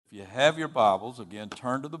If you have your Bibles, again,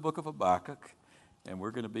 turn to the book of Habakkuk, and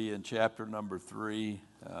we're going to be in chapter number 3,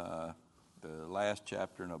 the last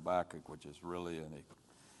chapter in Habakkuk, which is really an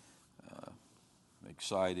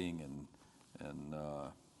exciting and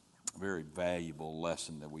very valuable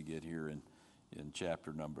lesson that we get here in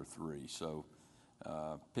chapter number 3. So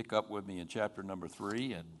pick up with me in chapter number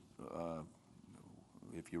 3, and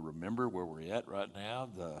if you remember where we're at right now,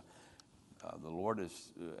 the Lord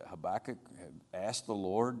is, Habakkuk asked the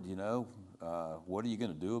Lord, what are you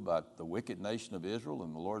going to do about the wicked nation of Israel?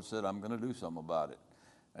 And the Lord said, I'm going to do something about it.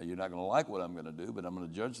 You're not going to like what I'm going to do, but I'm going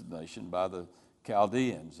to judge the nation by the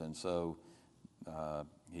Chaldeans. And so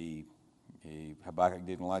Habakkuk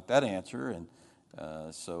didn't like that answer, and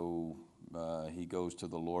so he goes to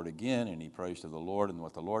the Lord again, and he prays to the Lord. And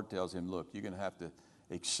what the Lord tells him, look, you're going to have to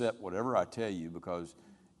accept whatever I tell you, because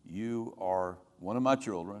you are one of my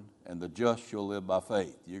children, and the just shall live by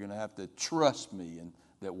faith. You're going to have to trust me, and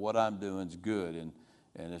that what I'm doing is good. And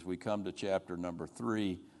as we come to chapter number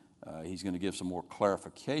 3, he's going to give some more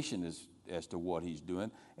clarification as to what he's doing,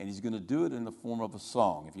 and he's going to do it in the form of a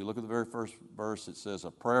song. If you look at the very first verse, it says,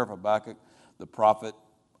 a prayer of Habakkuk, the prophet,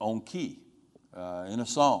 on key, in a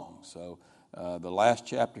song. So the last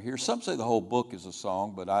chapter here, some say the whole book is a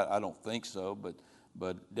song, but I don't think so,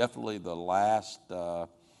 but definitely the last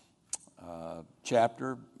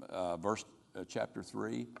chapter, chapter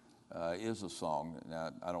 3, is a song.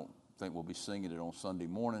 Now, I don't think we'll be singing it on Sunday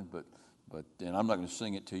morning, and I'm not going to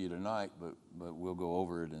sing it to you tonight, but we'll go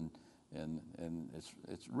over it, and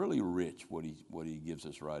it's really rich what he gives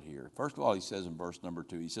us right here. First of all, he says in verse number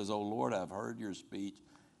 2, he says, "O Lord, I've heard your speech,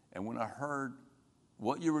 and when I heard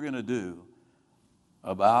what you were going to do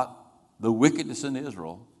about the wickedness in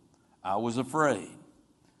Israel, I was afraid."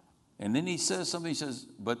 And then he says something, he says,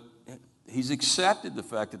 but he's accepted the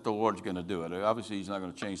fact that the Lord's going to do it. Obviously, he's not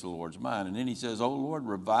going to change the Lord's mind. And then he says, "Oh Lord,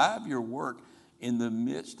 revive your work in the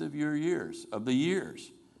midst of your years, of the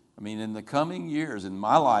years." I mean, in the coming years, in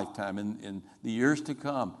my lifetime, in the years to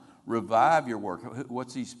come, revive your work.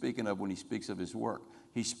 What's he speaking of when he speaks of his work?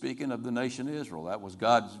 He's speaking of the nation Israel. That was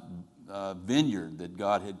God's vineyard that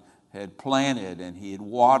God had planted, and he had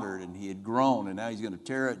watered, and he had grown, and now he's going to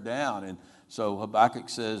tear it down. And so Habakkuk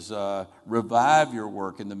says, revive your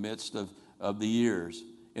work in the midst of the years.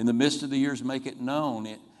 In the midst of the years, make it known.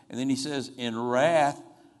 And then he says, in wrath,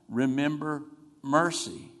 remember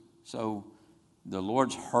mercy. So the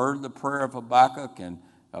Lord's heard the prayer of Habakkuk, and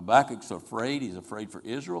Habakkuk's afraid. He's afraid for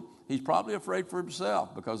Israel. He's probably afraid for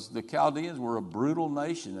himself, because the Chaldeans were a brutal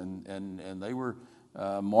nation, and they were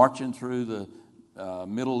marching through the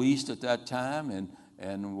Middle East at that time,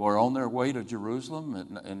 and were on their way to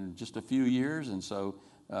Jerusalem in just a few years. And so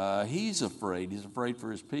he's afraid. He's afraid for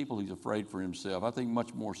his people. He's afraid for himself. I think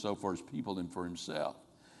much more so for his people than for himself.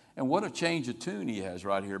 And what a change of tune he has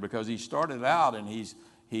right here, because he started out and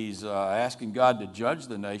he's asking God to judge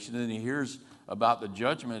the nation, and he hears about the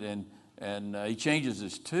judgment, and he changes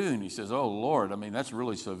his tune. He says, "Oh Lord, I mean, that's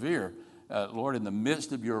really severe. Lord, in the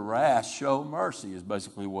midst of your wrath, show mercy," is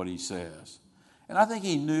basically what he says. And I think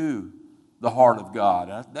he knew the heart of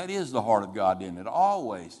God. That is the heart of God, isn't it?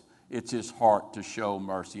 Always, it's his heart to show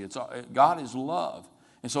mercy. God is love.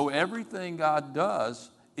 And so everything God does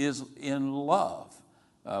is in love.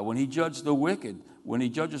 When he judges the wicked,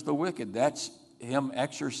 that's him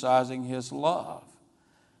exercising his love.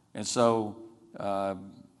 And so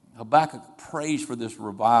Habakkuk prays for this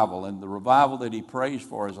revival, and the revival that he prays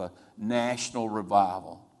for is a national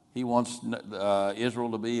revival. He wants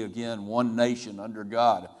Israel to be, again, one nation under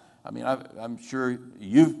God. I mean, I'm sure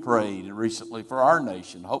you've prayed recently for our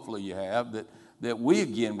nation. Hopefully you have, that we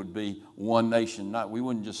again would be one nation. We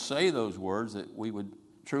wouldn't just say those words, that we would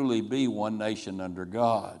truly be one nation under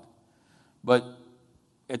God. But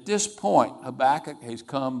at this point, Habakkuk has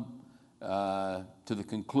come to the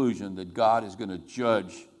conclusion that God is going to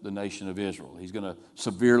judge the nation of Israel. He's going to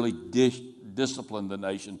severely discipline the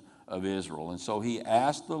nation of Israel. And so he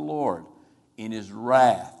asked the Lord in his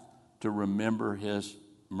wrath to remember his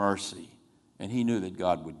mercy. And he knew that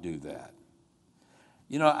God would do that.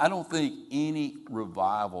 I don't think any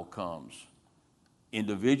revival comes,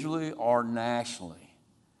 individually or nationally,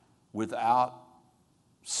 without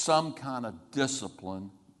some kind of discipline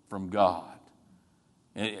from God.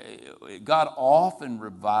 God often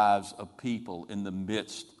revives a people in the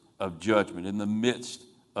midst of judgment, in the midst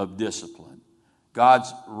of discipline.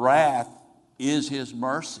 God's wrath is his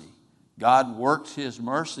mercy. God works his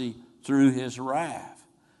mercy through his wrath.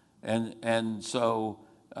 And so,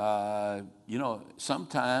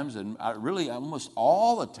 sometimes, and really almost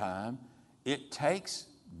all the time, it takes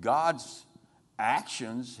God's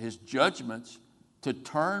actions, his judgments, to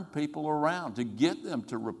turn people around, to get them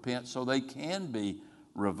to repent so they can be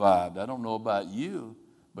revived. I don't know about you,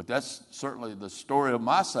 but that's certainly the story of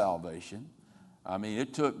my salvation. I mean,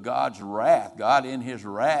 it took God's wrath. God in his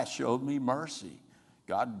wrath showed me mercy.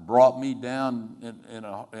 God brought me down in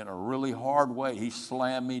a really hard way. He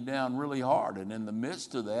slammed me down really hard. And in the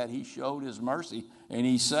midst of that, he showed his mercy and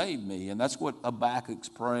he saved me. And that's what Habakkuk's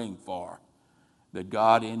praying for, that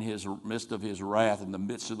God in his midst of his wrath, in the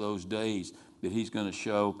midst of those days, that he's going to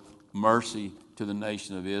show mercy to the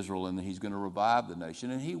nation of Israel and that he's going to revive the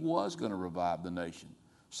nation. And he was going to revive the nation.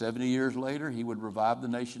 70 years later, he would revive the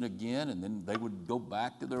nation again, and then they would go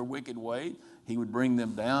back to their wicked way. He would bring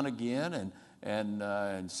them down again, and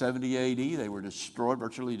in 70 A.D., they were destroyed,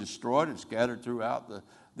 virtually destroyed, and scattered throughout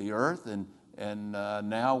the earth, and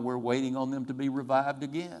now we're waiting on them to be revived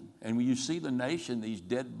again. And when you see the nation, these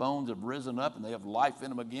dead bones have risen up, and they have life in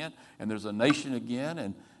them again, and there's a nation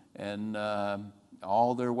again, and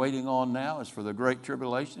all they're waiting on now is for the great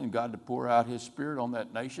tribulation and God to pour out his Spirit on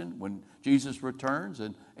that nation when Jesus returns,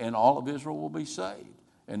 and all of Israel will be saved.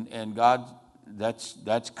 And God,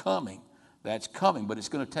 that's coming. That's coming, but it's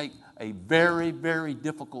going to take a very, very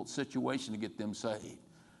difficult situation to get them saved.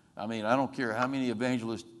 I mean, I don't care how many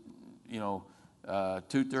evangelists,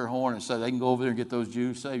 toot their horn and say they can go over there and get those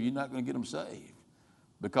Jews saved. You're not going to get them saved,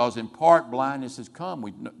 because in part blindness has come.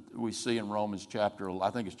 We see in Romans chapter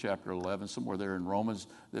 11, somewhere there in Romans,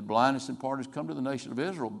 that blindness in part has come to the nation of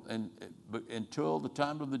Israel, but until the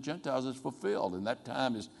time of the Gentiles is fulfilled, and that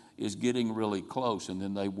time is getting really close, and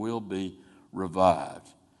then they will be revived.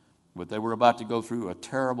 But they were about to go through a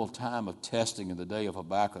terrible time of testing in the day of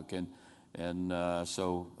Habakkuk, and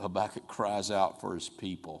so Habakkuk cries out for his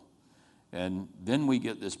people. And then we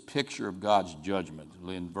get this picture of God's judgment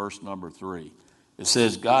in verse number 3. It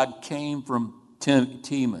says, God came from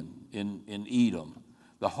Teman in Edom,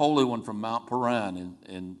 the Holy One from Mount Paran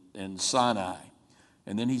in Sinai.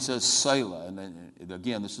 And then he says Selah, and then,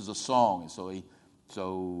 again, this is a song, and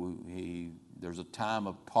so there's a time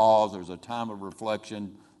of pause, there's a time of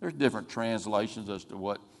reflection. There's different translations as to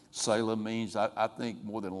what Selah means. I think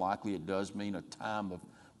more than likely it does mean a time of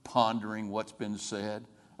pondering what's been said,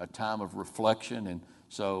 a time of reflection. And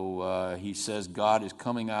so he says God is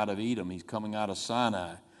coming out of Edom. He's coming out of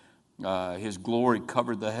Sinai. His glory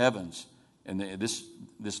covered the heavens. And this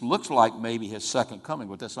looks like maybe his second coming,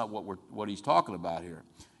 but that's not what he's talking about here.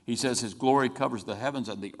 He says his glory covers the heavens,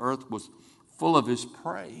 and the earth was full of his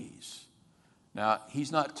praise. Now,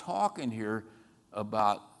 he's not talking here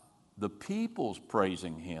about the people's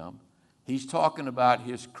praising him. He's talking about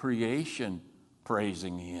his creation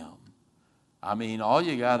praising him. I mean, all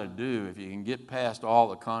you got to do, if you can get past all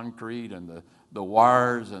the concrete and the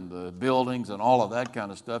wires and the buildings and all of that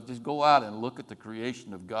kind of stuff, just go out and look at the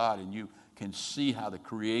creation of God, and you can see how the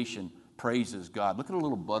creation praises God. Look at a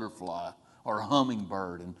little butterfly or a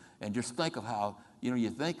hummingbird, and just think of how, you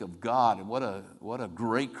think of God, and what a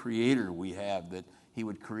great creator we have, that he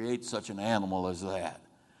would create such an animal as that.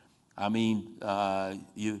 I mean,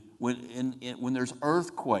 when there's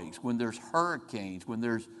earthquakes, when there's hurricanes, when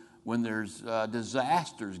there's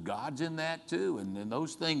disasters, God's in that too. And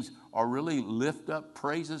those things are really lift up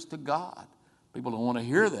praises to God. People don't want to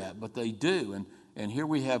hear that, but they do. And here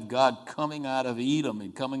we have God coming out of Edom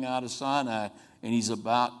and coming out of Sinai, and he's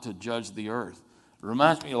about to judge the earth. It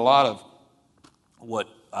reminds me a lot of what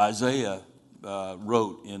Isaiah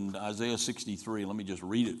wrote in Isaiah 63. Let me just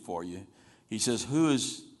read it for you. He says, who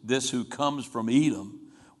is this who comes from Edom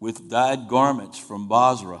with dyed garments from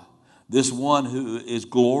Basra? This one who is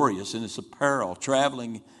glorious in his apparel,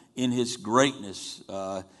 traveling in his greatness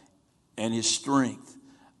and his strength.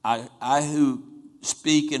 I who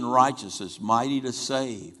speak in righteousness, mighty to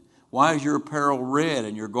save. Why is your apparel red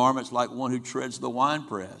and your garments like one who treads the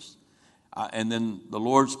winepress? And then the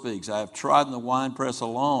Lord speaks, I have trodden the winepress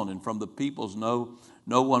alone, and from the peoples no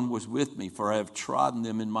one was with me, for I have trodden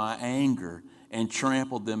them in my anger and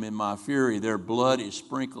trampled them in my fury. Their blood is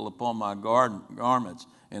sprinkled upon my garments,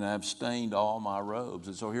 and I have stained all my robes.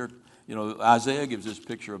 And so here, Isaiah gives this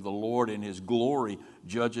picture of the Lord in his glory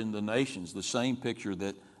judging the nations, the same picture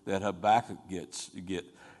that Habakkuk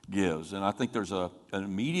gives. And I think there's an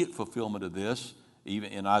immediate fulfillment of this,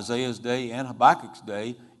 even in Isaiah's day and Habakkuk's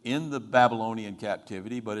day, in the Babylonian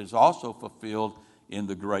captivity, but it's also fulfilled in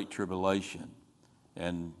the Great Tribulation.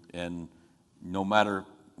 And no matter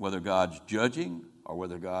whether God's judging or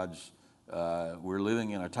whether we're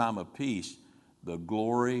living in a time of peace, the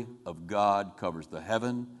glory of God covers the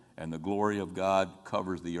heaven, and the glory of God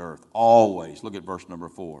covers the earth. Always. Look at verse number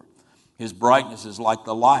 4. His brightness is like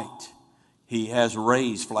the light. He has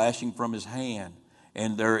rays flashing from his hand,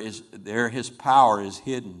 and there his power is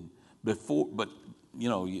hidden. But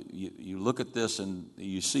you look at this and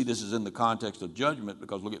you see this is in the context of judgment,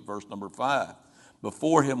 because look at verse number 5.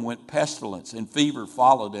 Before him went pestilence, and fever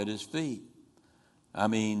followed at his feet. I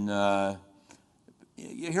mean,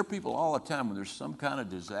 you hear people all the time when there's some kind of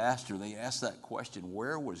disaster, they ask that question,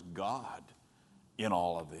 where was God in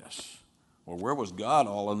all of this? Well, where was God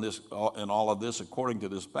in all of this? According to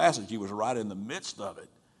this passage, he was right in the midst of it.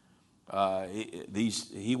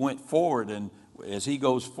 He went forward, and as he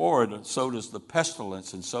goes forward, so does the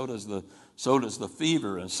pestilence, and so does the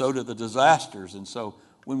fever, and so do the disasters. And so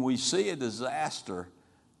when we see a disaster,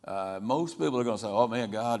 most people are going to say, "Oh man,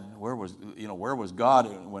 God, where was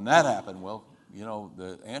God when that happened?" Well,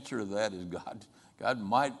 the answer to that is God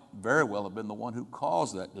might very well have been the one who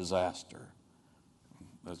caused that disaster.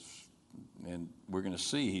 And we're going to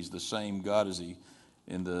see he's the same God as he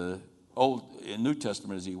in the New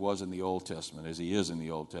Testament as he was in the Old Testament, as he is in the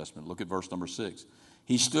Old Testament. Look at verse number 6.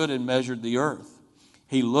 He stood and measured the earth.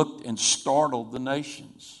 He looked and startled the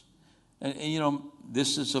nations. And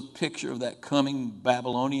this is a picture of that coming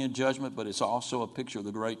Babylonian judgment, but it's also a picture of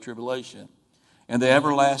the Great Tribulation. And the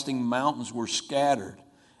everlasting mountains were scattered,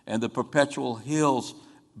 and the perpetual hills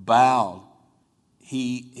bowed.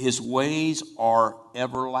 His ways are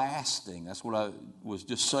everlasting. That's what I was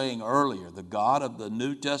just saying earlier. The God of the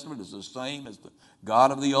New Testament is the same as the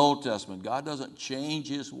God of the Old Testament. God doesn't change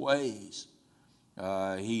his ways.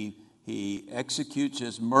 He executes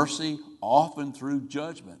his mercy often through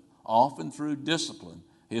judgment, often through discipline.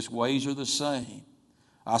 His ways are the same.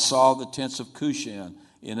 I saw the tents of Cushan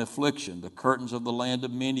in affliction. The curtains of the land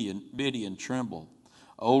of Midian trembled.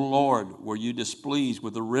 O Lord, were you displeased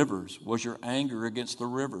with the rivers? Was your anger against the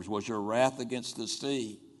rivers? Was your wrath against the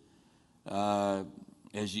sea? As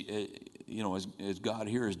God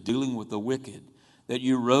here is dealing with the wicked, that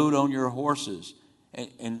you rode on your horses,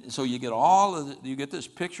 and so you get this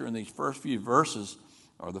picture in these first few verses,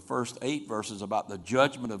 or the first 8 verses, about the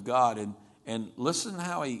judgment of God, and listen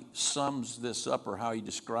how he sums this up, or how he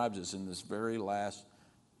describes this in this very last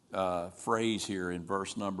phrase here in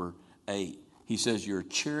verse number 8. He says, your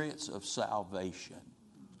chariots of salvation.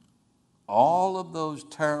 All of those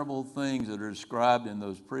terrible things that are described in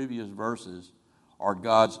those previous verses are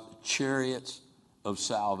God's chariots of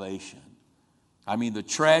salvation. I mean, the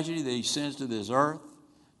tragedy that he sends to this earth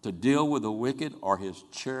to deal with the wicked are his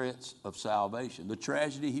chariots of salvation. The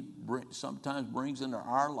tragedy he sometimes brings into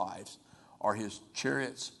our lives are his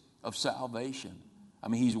chariots of salvation. I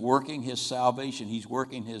mean, he's working his salvation. He's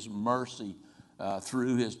working his mercy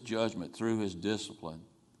through his judgment, through his discipline.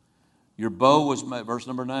 Your bow was made, verse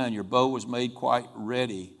number 9, your bow was made quite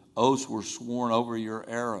ready. Oaths were sworn over your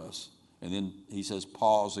arrows. And then he says,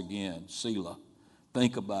 pause again, Selah.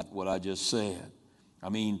 Think about what I just said. I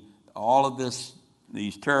mean, all of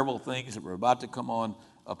these terrible things that were about to come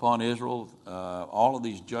upon Israel, all of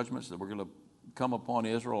these judgments that were going to come upon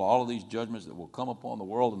Israel, all of these judgments that will come upon the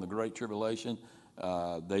world in the Great Tribulation,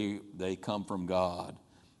 they come from God.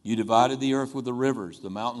 You divided the earth with the rivers. The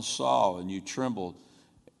mountains saw and you trembled,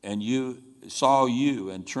 and you saw you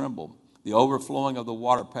and trembled. The overflowing of the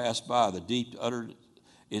water passed by. The deep uttered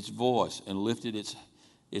its voice and lifted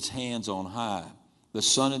its hands on high. The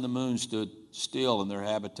sun and the moon stood still in their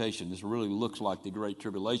habitation. This really looks like the Great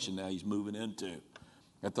Tribulation now he's moving into.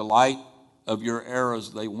 At the light of your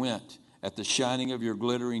arrows they went. At the shining of your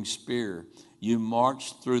glittering spear, you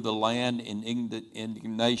marched through the land in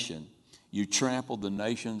indignation. You trampled the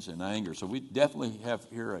nations in anger. So we definitely have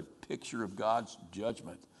here a picture of God's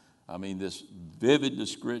judgment. I mean, this vivid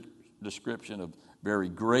description of very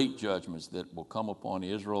great judgments that will come upon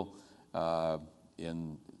Israel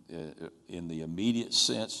in the immediate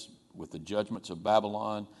sense with the judgments of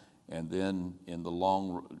Babylon, and then in the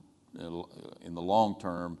long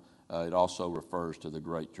term, it also refers to the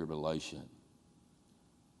Great Tribulation.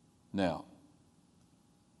 Now,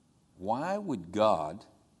 why would God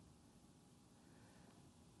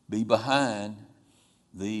be behind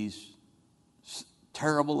these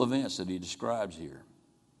terrible events that he describes here?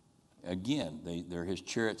 Again, they're his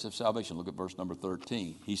chariots of salvation. Look at verse number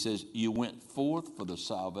 13. He says, you went forth for the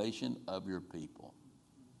salvation of your people.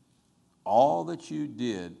 All that you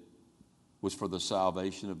did was for the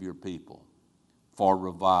salvation of your people, for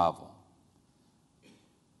revival,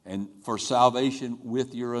 and for salvation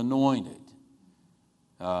with your anointed.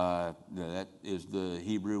 That is the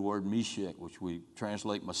Hebrew word Meshach, which we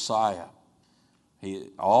translate Messiah.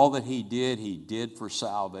 All that he did for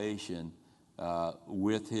salvation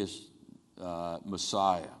with his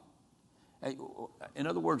Messiah. In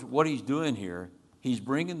other words, what he's doing here, he's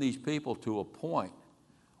bringing these people to a point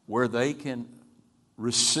where they can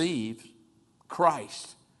receive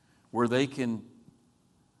Christ, where they can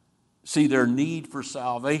see their need for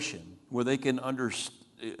salvation, where they can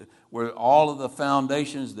where all of the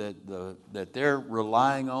foundations that they're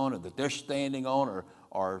relying on or that they're standing on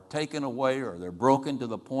are taken away, or they're broken to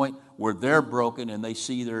the point where they're broken and they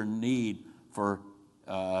see their need for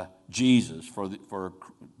Jesus, for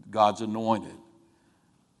God's anointed.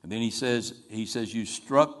 And then he says, you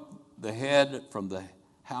struck the head from the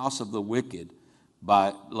house of the wicked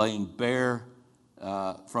by laying bare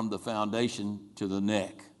from the foundation to the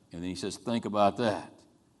neck. And then he says, think about that.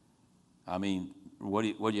 I mean,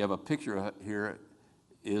 what you have a picture here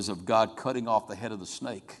is of God cutting off the head of the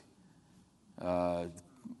snake.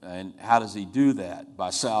 And how does he do that? By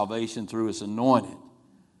salvation through his anointed.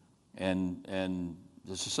 And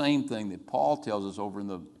it's the same thing that Paul tells us over in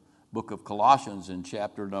the book of Colossians in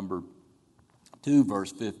chapter number 2,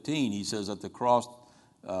 verse 15. He says, at the cross,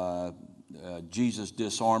 Jesus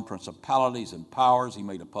disarmed principalities and powers. He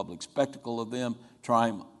made a public spectacle of them,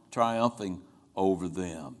 triumphing over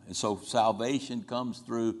them. And so salvation comes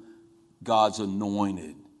through God's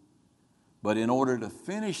anointed. But in order to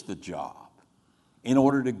finish the job, in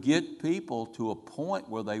order to get people to a point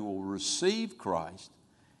where they will receive Christ,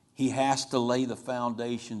 he has to lay the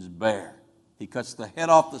foundations bare. He cuts the head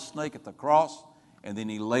off the snake at the cross, and then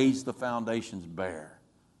he lays the foundations bare.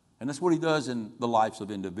 And that's what he does in the lives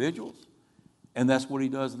of individuals, and that's what he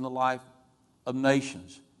does in the life of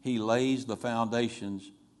nations. He lays the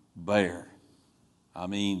foundations bare. I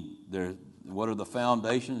mean, what are the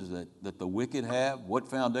foundations that the wicked have? What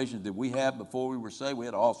foundations did we have before we were saved? We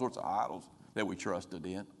had all sorts of idols that we trusted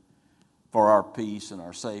in for our peace and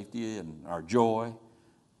our safety and our joy.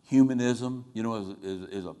 Humanism,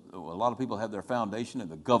 is a lot of people have their foundation in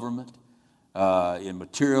the government, in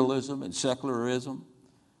materialism and secularism.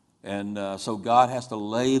 And so God has to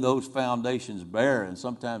lay those foundations bare, and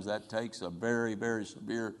sometimes that takes a very, very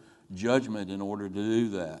severe judgment in order to do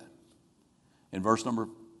that. In verse number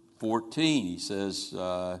 14, he says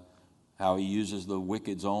how he uses the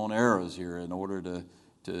wicked's own arrows here in order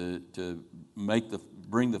to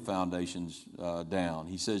bring the foundations down.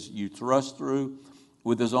 He says, you thrust through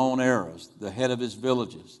with his own arrows the head of his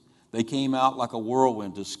villages. They came out like a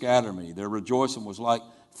whirlwind to scatter me. Their rejoicing was like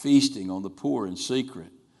feasting on the poor in secret.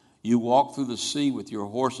 You walked through the sea with your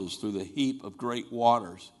horses, through the heap of great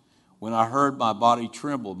waters. When I heard, my body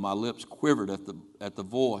trembled, my lips quivered at the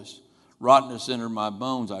voice. Rottenness entered my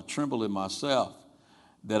bones. I trembled in myself,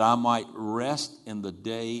 that I might rest in the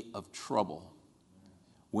day of trouble.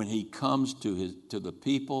 When he comes to the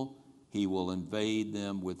people, he will invade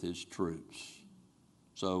them with his troops.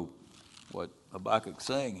 So what Habakkuk's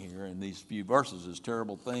saying here in these few verses is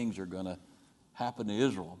terrible things are going to happen to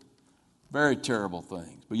Israel. Very terrible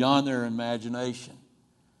things, beyond their imagination.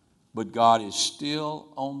 But God is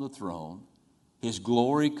still on the throne. His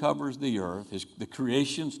glory covers the earth. The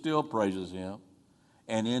creation still praises him.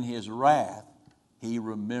 And in his wrath, he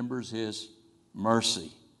remembers his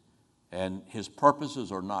mercy. And his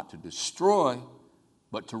purposes are not to destroy,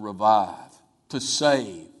 but to revive, to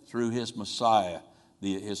save through his Messiah,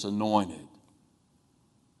 his anointed.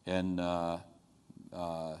 And how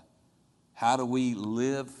do we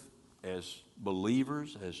live as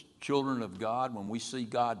believers, as children of God, when we see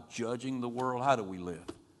God judging the world? How do we live?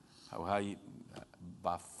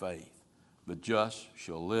 By faith. The just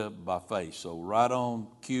shall live by faith. So right on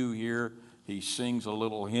cue here, he sings a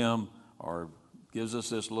little hymn, or gives us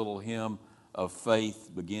this little hymn of faith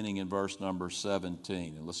beginning in verse number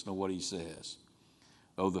 17. And listen to what he says.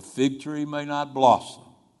 Though the fig tree may not blossom,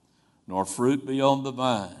 nor fruit be on the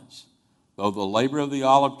vines, though the labor of the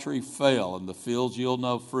olive tree fail, and the fields yield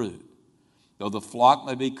no fruit, though the flock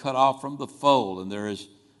may be cut off from the fold,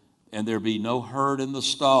 and there be no herd in the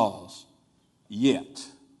stalls, yet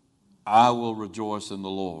I will rejoice in the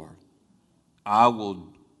Lord. I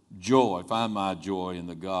will find my joy in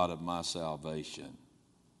the God of my salvation.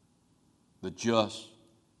 The just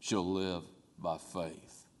shall live by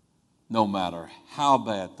faith. No matter how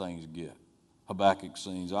bad things get, Habakkuk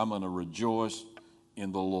sings, I'm going to rejoice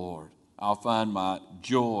in the Lord. I'll find my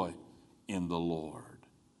joy in the Lord.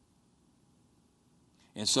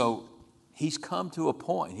 And so he's come to a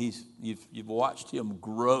point. You've watched him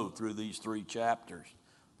grow through these 3 chapters.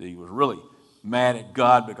 He was really mad at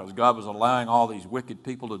God because God was allowing all these wicked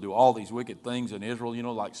people to do all these wicked things in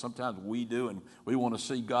Israel, like sometimes we do, and we want to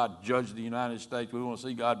see God judge the United States. We want to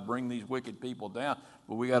see God bring these wicked people down.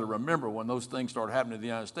 But we got to remember, when those things start happening to the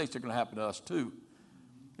United States, they're going to happen to us too.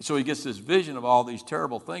 And so he gets this vision of all these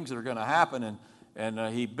terrible things that are going to happen,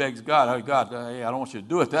 and he begs God, hey, God, I don't want you to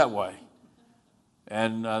do it that way.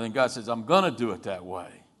 And then God says, I'm going to do it that way.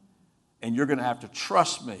 And you're going to have to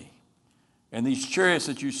trust me. And these chariots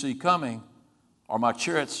that you see coming are my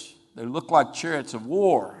chariots they look like chariots of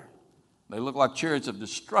war. They look like chariots of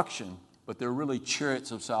destruction, but they're really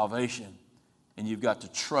chariots of salvation. And you've got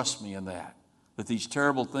to trust me in that these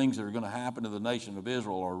terrible things that are going to happen to the nation of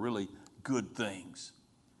Israel are really good things.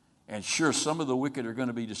 And sure, some of the wicked are going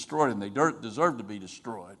to be destroyed, and they deserve to be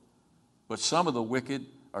destroyed. But some of the wicked,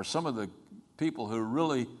 or some of the people who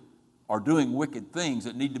really are doing wicked things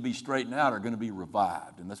that need to be straightened out, are going to be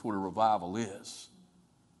revived. And that's what a revival is.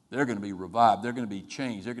 They're going to be revived. They're going to be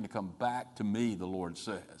changed. They're going to come back to me, the Lord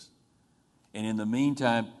says. And in the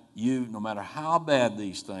meantime, no matter how bad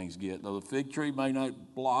these things get, though the fig tree may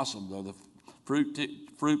not blossom, though the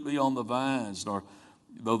fruit be on the vines, or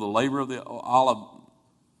though the labor of the olive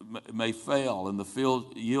may fail, and the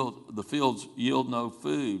fields yield no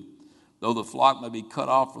food, though the flock may be cut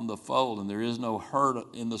off from the fold, and there is no herd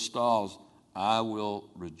in the stalls, I will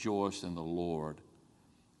rejoice in the Lord.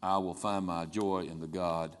 I will find my joy in the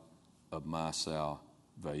God of my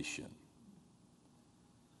salvation.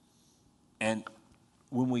 And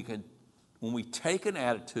when we take an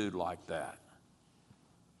attitude like that,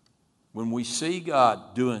 when we see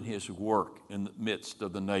God doing his work in the midst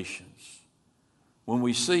of the nations, when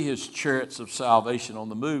we see his chariots of salvation on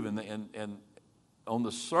the move, and on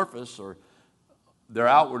the surface or their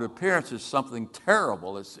outward appearance is something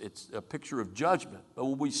terrible, it's a picture of judgment. But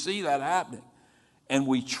when we see that happening and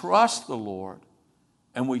we trust the Lord,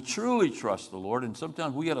 and we truly trust the Lord, and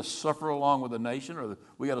sometimes we got to suffer along with the nation, or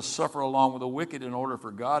we got to suffer along with the wicked in order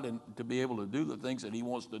for God to be able to do the things that he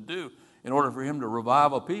wants to do in order for him to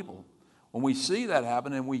revive a people. When we see that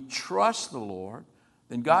happen and we trust the Lord,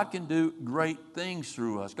 then God can do great things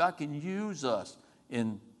through us. God can use us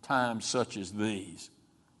in times such as these.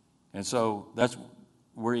 And so that's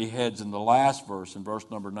where he heads in the last verse, in verse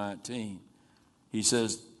number 19. He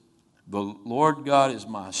says, the Lord God is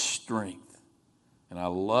my strength. And I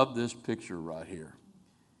love this picture right here.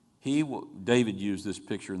 David used this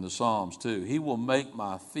picture in the Psalms too. He will make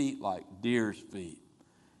my feet like deer's feet,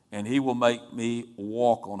 and he will make me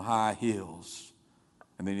walk on high hills.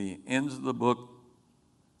 And then he ends the book,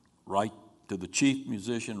 write to the chief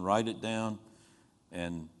musician, write it down,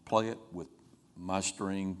 and play it with my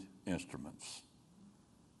stringed instruments.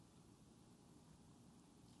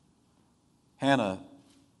 Hannah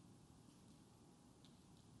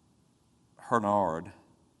Hurnard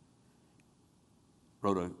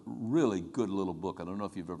wrote a really good little book. I don't know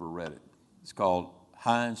if you've ever read it. It's called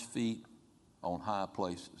Hinds Feet on High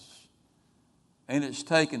Places. And it's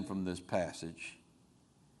taken from this passage.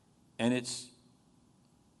 And it's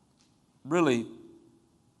really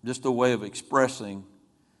just a way of expressing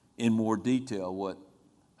in more detail what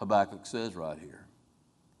Habakkuk says right here.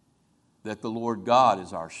 That the Lord God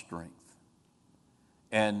is our strength.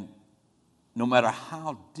 And no matter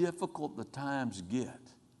how difficult the times get,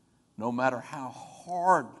 no matter how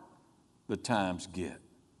hard the times get,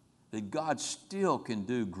 that God still can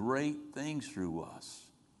do great things through us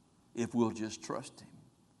if we'll just trust him,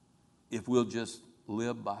 if we'll just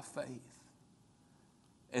live by faith.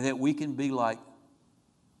 And that we can be like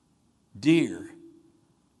deer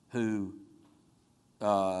who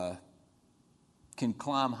can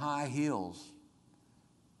climb high hills,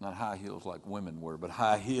 not high heels like women wear, but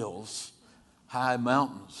high hills, high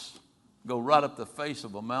mountains, go right up the face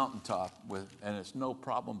of a mountaintop and it's no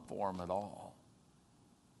problem for them at all.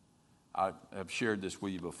 I have shared this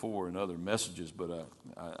with you before in other messages, but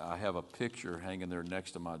I have a picture hanging there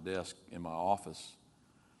next to my desk in my office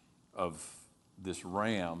of this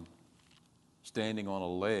ram standing on a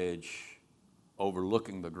ledge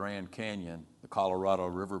overlooking the Grand Canyon, the Colorado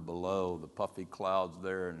River below, the puffy clouds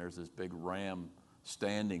there, and there's this big ram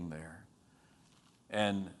standing there.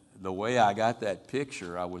 And the way I got that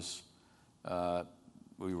picture, Brenda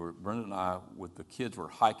and I, with the kids, were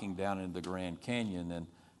hiking down into the Grand Canyon, and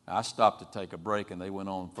I stopped to take a break, and they went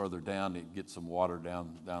on further down to get some water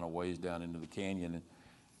down a ways down into the canyon,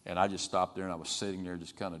 and I just stopped there, and I was sitting there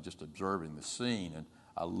just kind of just observing the scene, and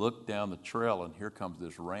I looked down the trail, and here comes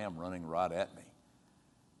this ram running right at me,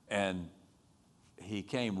 and he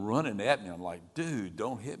came running at me. I'm like, dude,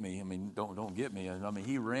 don't hit me. I mean, don't get me. And I mean,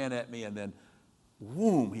 he ran at me, and then,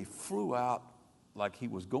 whoom, he flew out like he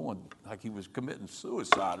was committing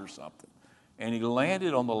suicide or something. And he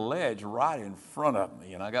landed on the ledge right in front of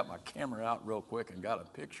me. And I got my camera out real quick and got a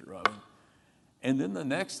picture of him. And then the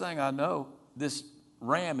next thing I know, this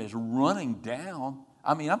ram is running down.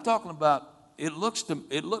 I mean, I'm talking about, it looked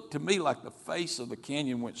to me like the face of the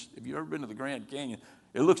canyon, which, if you've ever been to the Grand Canyon,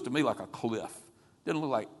 it looks to me like a cliff. It didn't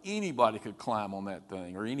look like anybody could climb on that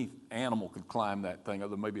thing, or any animal could climb that thing,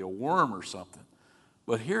 other than maybe a worm or something.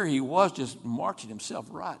 But here he was just marching himself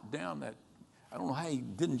right down that. I don't know how he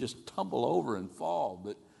didn't just tumble over and fall,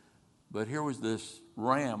 but But here was this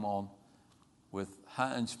ram with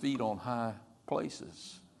hinds feet on high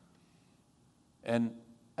places. And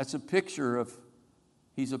that's a picture of,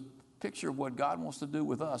 he's a picture of what God wants to do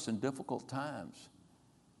with us in difficult times.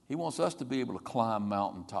 He wants us to be able to climb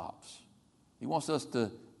mountaintops. He wants us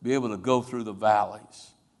to be able to go through the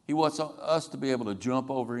valleys. He wants us to be able to jump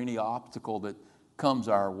over any obstacle that comes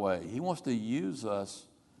our way. He wants to use us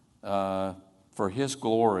for His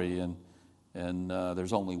glory, and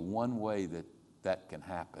there's only one way that can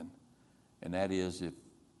happen, and that is if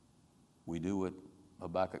we do what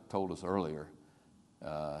Habakkuk told us earlier,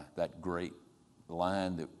 that great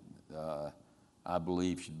line that I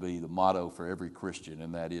believe should be the motto for every Christian,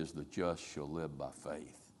 and that is, the just shall live by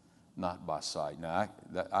faith, not by sight. Now,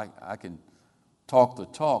 I can talk the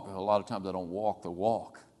talk, and a lot of times I don't walk the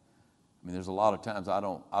walk. I mean, there's a lot of times I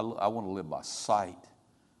want to live by sight.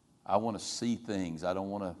 I want to see things. I don't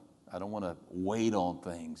want to wait on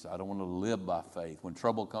things. I don't want to live by faith. When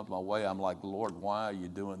trouble comes my way, I'm like, Lord, why are you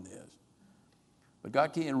doing this? But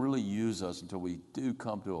God can't really use us until we do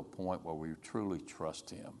come to a point where we truly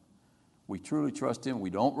trust Him. We truly trust Him.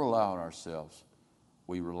 We don't rely on ourselves.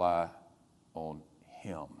 We rely on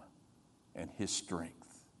Him and His strength.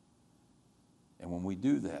 And when we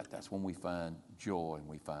do that, that's when we find joy and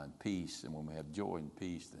we find peace. And when we have joy and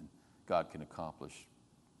peace, then God can accomplish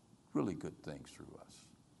really good things through us.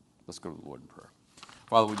 Let's go to the Lord in prayer.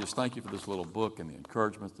 Father, we just thank You for this little book and the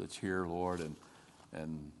encouragement that's here, Lord,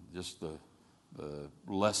 and just the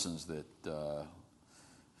lessons that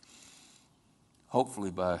hopefully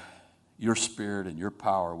by Your Spirit and Your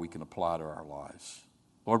power we can apply to our lives.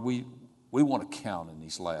 Lord, we want to count in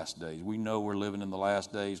these last days. We know we're living in the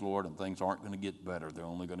last days, Lord, and things aren't going to get better. They're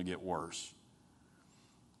only going to get worse.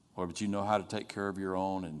 Lord, but You know how to take care of Your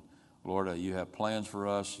own, and Lord, You have plans for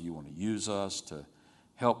us. You want to use us to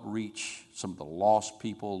help reach some of the lost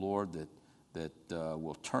people, Lord, that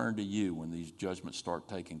will turn to You when these judgments start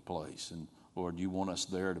taking place. And Lord, You want us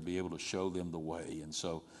there to be able to show them the way. And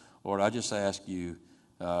so, Lord, I just ask You,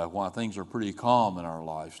 while things are pretty calm in our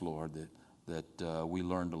lives, Lord, that we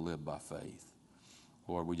learn to live by faith.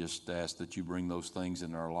 Lord, we just ask that You bring those things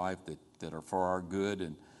in our life that are for our good.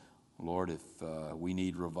 And Lord, if we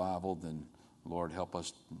need revival, then Lord, help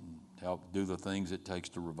us help do the things it takes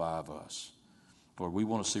to revive us. Lord, we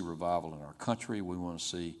want to see revival in our country. We want to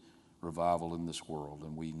see revival in this world.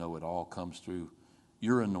 And we know it all comes through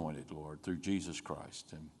Your anointed, Lord, through Jesus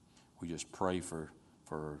Christ. And we just pray for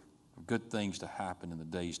good things to happen in the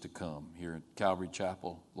days to come here at Calvary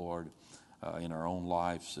Chapel, Lord, in our own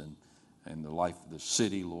lives and the life of the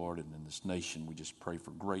city, Lord, and in this nation. We just pray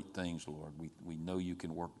for great things, Lord. We know You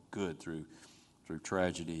can work good through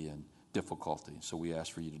tragedy and difficulty. So we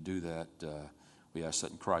ask for You to do that. We ask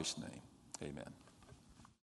that in Christ's name. Amen.